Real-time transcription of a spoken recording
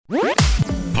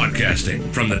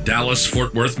Broadcasting from the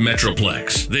Dallas-Fort Worth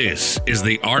Metroplex, this is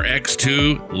the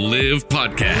RX2 Live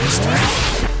Podcast.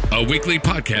 A weekly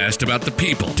podcast about the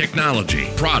people, technology,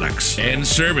 products, and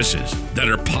services that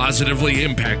are positively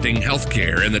impacting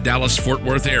healthcare in the Dallas-Fort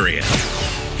Worth area.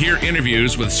 Hear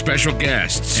interviews with special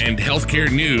guests and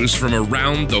healthcare news from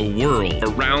around the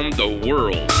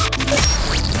world.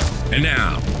 And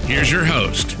now, here's your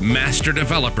host, Master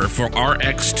Developer for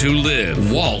RX2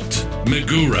 Live, Walt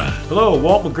Megura. Hello,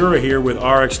 Walt Megura here with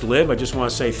RX2 Live. I just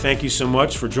want to say thank you so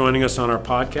much for joining us on our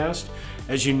podcast.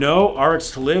 As you know,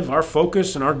 RX2 Live, our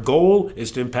focus and our goal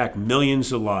is to impact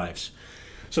millions of lives.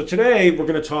 So today we're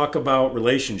going to talk about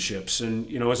relationships. And,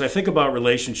 as I think about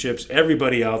relationships,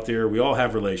 everybody out there, we all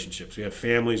have relationships. We have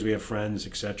families, we have friends,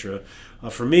 etc.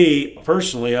 For me,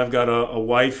 personally, I've got a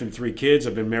wife and 3 kids.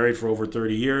 I've been married for over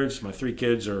 30 years. My 3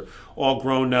 kids are all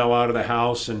grown now out of the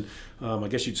house and I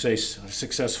guess you'd say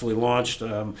successfully launched.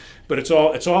 But it's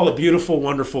all a beautiful,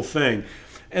 wonderful thing.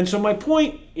 And so my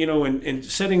point, in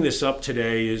setting this up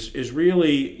today is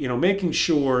really, making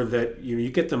sure that you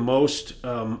get the most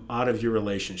out of your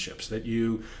relationships, that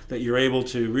you're able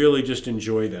to really just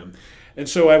enjoy them. And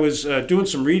so I was doing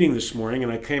some reading this morning,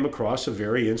 and I came across a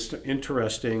very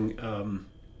interesting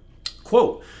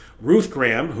quote. Ruth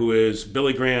Graham, who is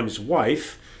Billy Graham's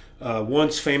wife,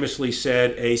 once famously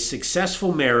said, "A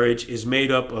successful marriage is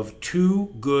made up of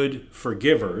 2 good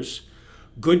forgivers.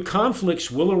 Good conflicts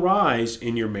will arise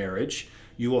in your marriage.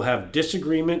 You will have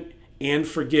disagreement and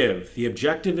forgive. The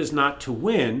objective is not to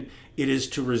win, it is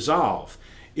to resolve.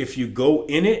 If you go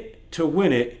in it to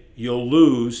win it, you'll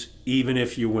lose even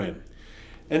if you win."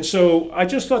 And so I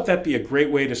just thought that'd be a great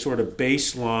way to sort of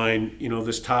baseline,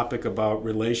 this topic about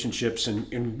relationships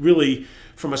and really,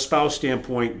 from a spouse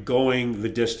standpoint, going the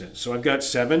distance. So I've got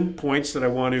 7 points that I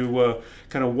want to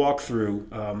kind of walk through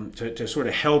to sort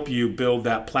of help you build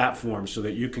that platform so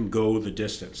that you can go the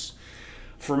distance.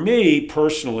 For me,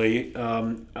 personally,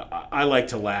 I like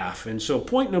to laugh. And so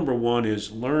point number 1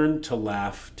 is learn to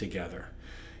laugh together.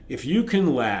 If you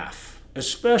can laugh,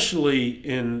 especially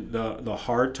in the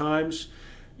hard times,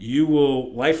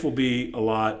 life will be a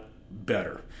lot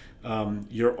better.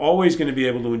 You're always going to be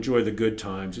able to enjoy the good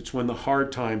times. It's when the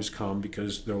hard times come,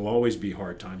 because there will always be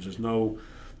hard times. There's no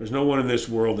one in this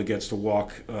world that gets to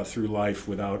walk through life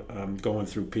without going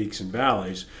through peaks and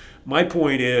valleys. My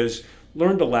point is,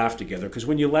 learn to laugh together, because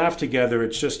when you laugh together,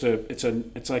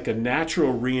 it's like a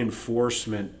natural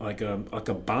reinforcement, like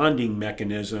a bonding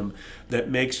mechanism that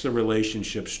makes the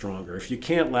relationship stronger. If you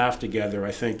can't laugh together,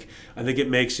 I think it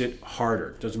makes it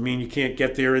harder. Doesn't mean you can't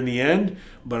get there in the end,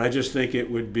 but I just think it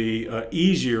would be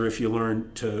easier if you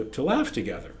learn to laugh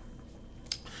together.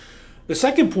 The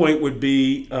second point would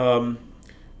be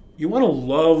you want to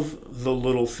love the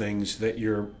little things that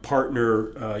your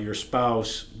partner, your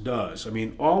spouse does. I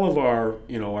mean, all of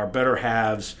our better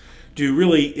halves do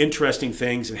really interesting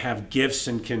things and have gifts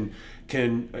and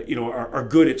are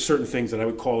good at certain things that I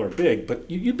would call are big. But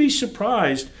you'd be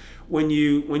surprised when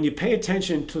you pay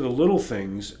attention to the little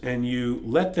things and you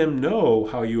let them know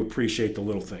how you appreciate the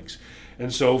little things.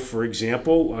 And so, for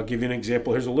example, I'll give you an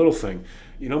example. Here's a little thing.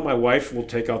 My wife will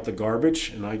take out the garbage,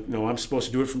 and I know I'm supposed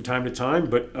to do it from time to time,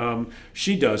 but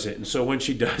she does it. And so when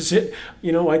she does it,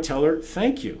 I tell her,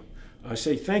 thank you. I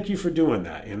say, thank you for doing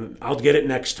that, and I'll get it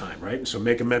next time, right? And so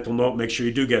make a mental note, make sure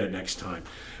you do get it next time.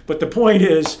 But the point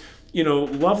is,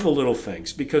 love the little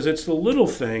things, because it's the little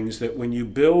things that when you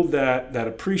build that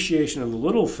appreciation of the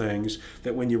little things,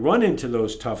 that when you run into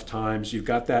those tough times, you've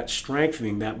got that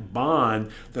strengthening, that bond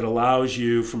that allows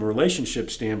you, from a relationship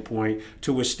standpoint,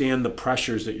 to withstand the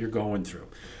pressures that you're going through.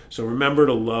 So remember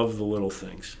to love the little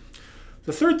things.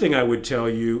 The third thing I would tell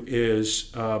you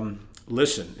is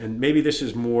listen, and maybe this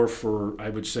is more for, I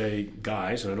would say,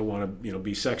 guys, and I don't want to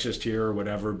be sexist here or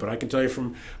whatever, but I can tell you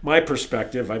from my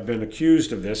perspective, I've been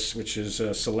accused of this, which is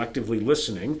selectively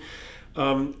listening.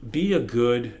 Be a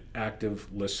good,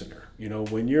 active listener.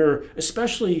 When you're,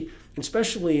 especially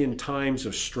in times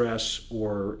of stress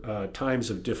or times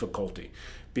of difficulty,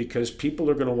 because people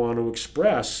are going to want to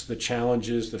express the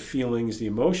challenges, the feelings, the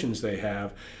emotions they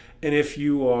have, and if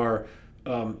you are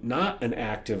not an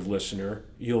active listener,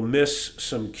 you'll miss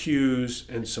some cues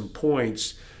and some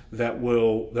points that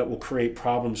will create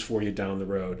problems for you down the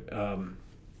road.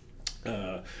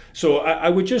 So I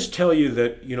would just tell you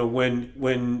that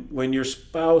when your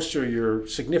spouse or your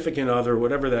significant other,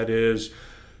 whatever that is,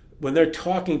 when they're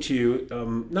talking to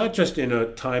you, not just in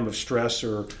a time of stress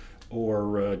or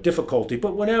difficulty,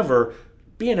 but whenever,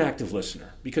 be an active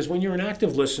listener. Because when you're an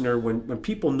active listener, when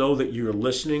people know that you're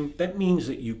listening, that means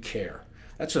that you care.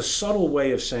 That's a subtle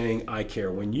way of saying I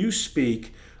care. When you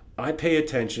speak, I pay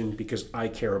attention because I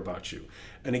care about you.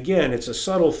 And again, it's a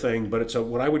subtle thing, but it's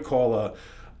what I would call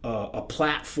a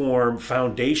platform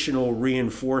foundational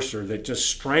reinforcer that just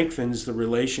strengthens the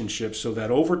relationship so that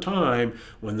over time,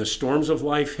 when the storms of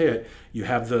life hit, you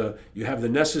have the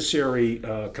necessary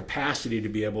capacity to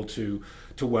be able to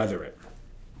weather it.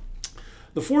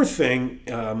 The fourth thing,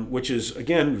 which is,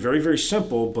 again, very, very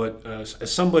simple, but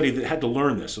as somebody that had to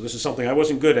learn this, so this is something I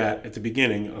wasn't good at the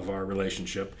beginning of our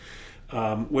relationship,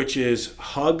 which is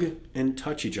hug and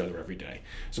touch each other every day.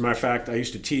 As a matter of fact, I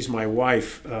used to tease my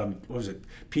wife,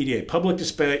 PDA, public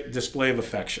display of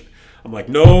affection. I'm like,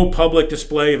 no public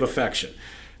display of affection.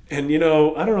 And, I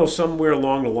don't know, somewhere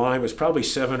along the line, it was probably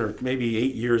 7 or maybe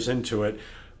 8 years into it,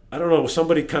 I don't know,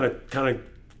 somebody kind of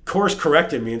course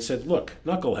corrected me and said, look,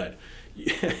 knucklehead,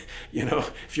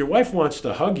 if your wife wants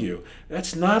to hug you,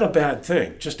 that's not a bad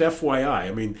thing. Just FYI.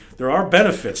 I mean, there are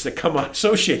benefits that come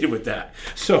associated with that.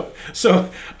 So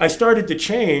I started to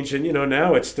change, and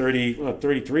now it's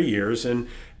 33 years, and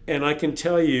I can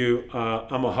tell you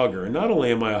I'm a hugger. And not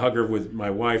only am I a hugger with my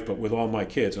wife, but with all my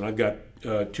kids. And I've got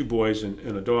 2 boys and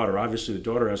a daughter. Obviously, the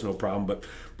daughter has no problem,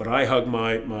 but I hug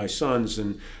my sons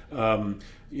and.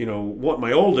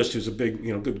 My oldest, who's a big,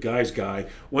 good guy's guy,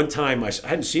 one time I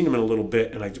hadn't seen him in a little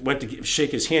bit, and I went to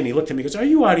shake his hand. He looked at me and goes, "Are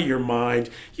you out of your mind?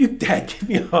 Dad, give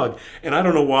me a hug." And I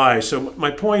don't know why. So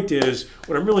my point is,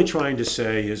 what I'm really trying to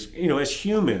say is, as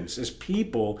humans, as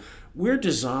people, we're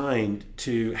designed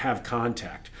to have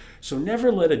contact. So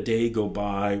never let a day go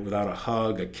by without a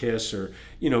hug, a kiss, or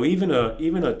even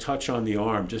a touch on the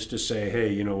arm, just to say,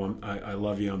 "Hey, I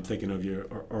love you. I'm thinking of you,"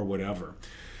 or whatever.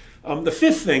 The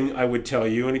fifth thing I would tell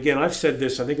you, and again, I've said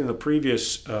this, I think in the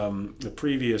previous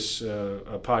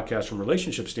podcast from a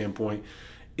relationship standpoint,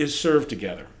 is serve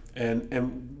together.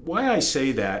 And why I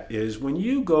say that is when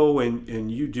you go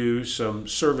and you do some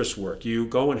service work, you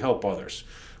go and help others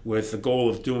with the goal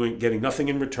of getting nothing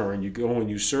in return. You go and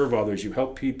you serve others, you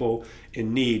help people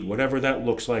in need, whatever that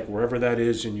looks like, wherever that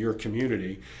is in your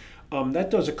community. That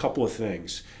does a couple of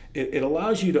things. It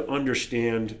allows you to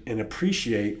understand and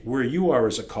appreciate where you are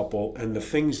as a couple and the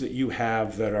things that you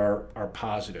have that are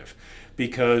positive.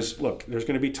 Because, look, there's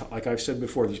going to be, like I've said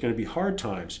before, there's going to be hard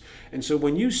times. And so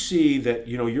when you see that,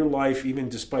 your life, even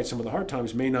despite some of the hard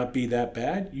times, may not be that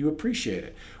bad, you appreciate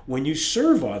it. When you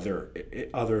serve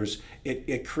others,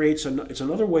 it creates, it's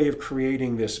another way of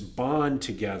creating this bond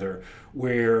together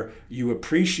where you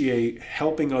appreciate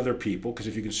helping other people, because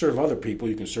if you can serve other people,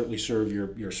 you can certainly serve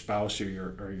your spouse or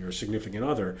your significant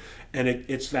other. And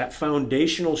it's that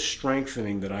foundational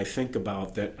strengthening that I think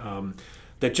about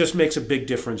that just makes a big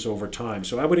difference over time.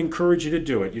 So I would encourage you to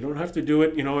do it. You don't have to do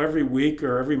it, every week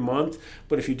or every month,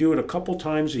 but if you do it a couple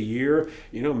times a year,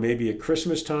 maybe at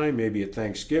Christmas time, maybe at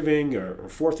Thanksgiving or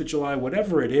 4th of July,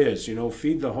 whatever it is,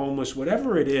 feed the homeless,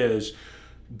 whatever it is,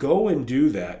 go and do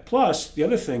that. Plus, the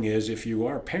other thing is, if you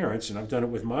are parents, and I've done it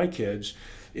with my kids,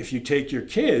 if you take your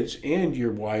kids and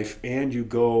your wife and you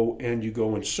go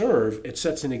and serve, it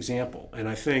sets an example. And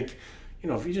I think,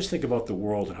 if you just think about the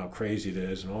world and how crazy it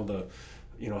is and all the,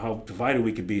 how divided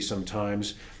we could be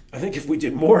sometimes, I think if we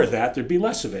did more of that, there'd be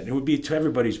less of it. It would be to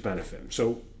everybody's benefit.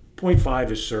 So point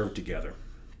 5 is serve together.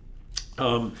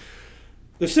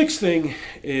 The sixth thing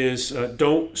is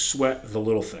don't sweat the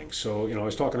little things. So, I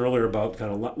was talking earlier about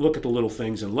kind of look at the little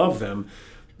things and love them,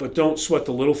 but don't sweat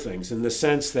the little things in the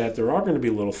sense that there are going to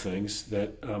be little things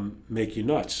that make you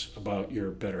nuts about your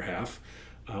better half.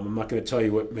 I'm not going to tell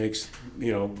you what makes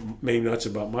me nuts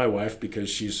about my wife because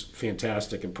she's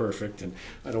fantastic and perfect, and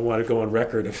I don't want to go on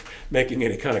record of making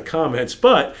any kind of comments.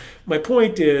 But my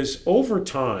point is, over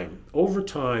time,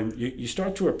 you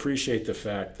start to appreciate the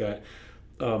fact that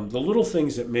the little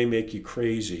things that may make you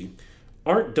crazy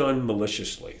aren't done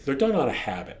maliciously. They're done out of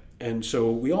habit. And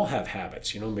so we all have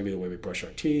habits, maybe the way we brush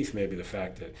our teeth, maybe the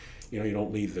fact that, you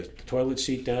don't leave the toilet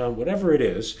seat down, whatever it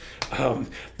is.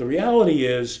 The reality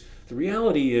is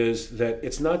that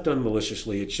it's not done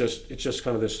maliciously. It's just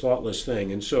kind of this thoughtless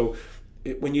thing. And so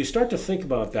when you start to think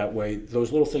about it that way,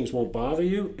 those little things won't bother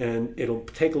you, and it'll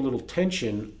take a little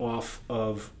tension off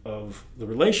of the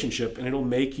relationship, and it'll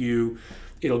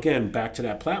again, back to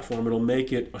that platform, it'll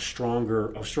make it a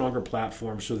stronger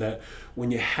platform so that when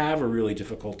you have a really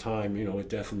difficult time, a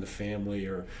death in the family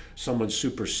or someone's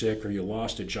super sick or you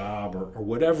lost a job or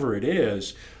whatever it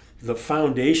is, the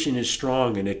foundation is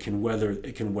strong and it can weather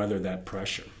that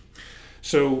pressure.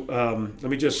 So let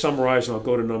me just summarize, and I'll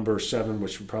go to number 7,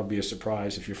 which would probably be a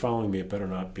surprise. If you're following me, it better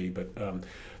not be. But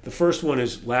the first one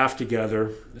is laugh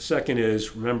together. The second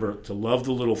is remember to love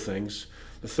the little things.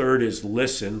 The third is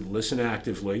listen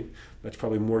actively. That's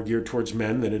probably more geared towards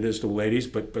men than it is to ladies,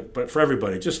 but for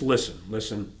everybody, just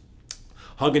listen.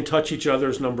 Hug and touch each other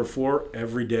is number 4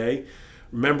 every day.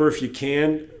 Remember, if you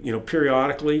can,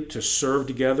 periodically to serve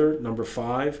together, number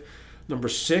 5. Number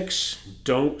 6,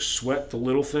 don't sweat the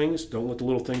little things. Don't let the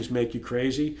little things make you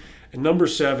crazy. And number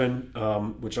 7,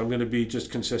 which I'm going to be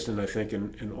just consistent, I think,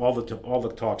 in all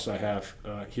the talks I have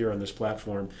here on this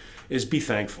platform, is be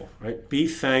thankful, right? Be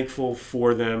thankful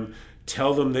for them.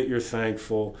 Tell them that you're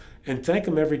thankful, and thank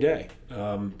them every day.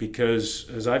 Because,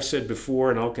 as I've said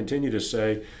before, and I'll continue to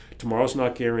say, tomorrow's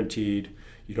not guaranteed.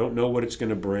 You don't know what it's going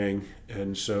to bring,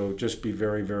 and so just be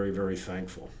very, very, very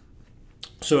thankful.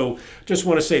 So just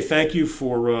want to say thank you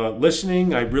for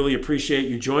listening. I really appreciate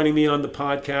you joining me on the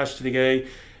podcast today.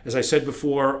 As I said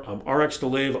before, RX to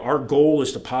Live, our goal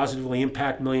is to positively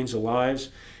impact millions of lives.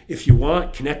 If you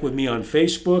want, connect with me on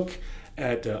Facebook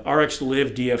at RX to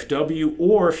Live DFW,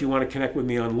 or if you want to connect with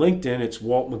me on LinkedIn, it's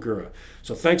Walt Megura.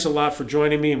 So thanks a lot for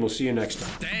joining me, and we'll see you next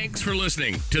time. Thanks for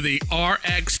listening to the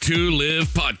RX2 Live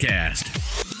podcast.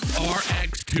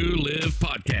 RX2 Live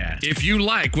podcast. If you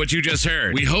like what you just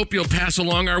heard, we hope you'll pass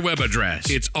along our web address.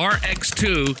 It's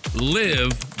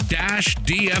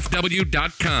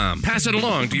rx2live-dfw.com. Pass it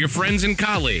along to your friends and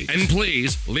colleagues. And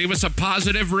please leave us a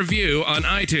positive review on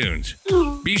iTunes.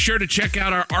 Be sure to check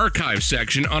out our archive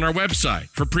section on our website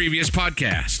for previous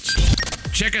podcasts.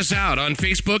 Check us out on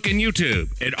Facebook and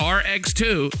YouTube at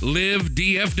RX2 Live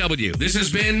DFW. This has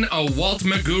been a Walt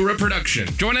Megura production.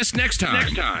 Join us next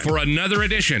time for another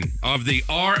edition of the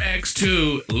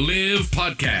RX2 Live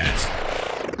podcast.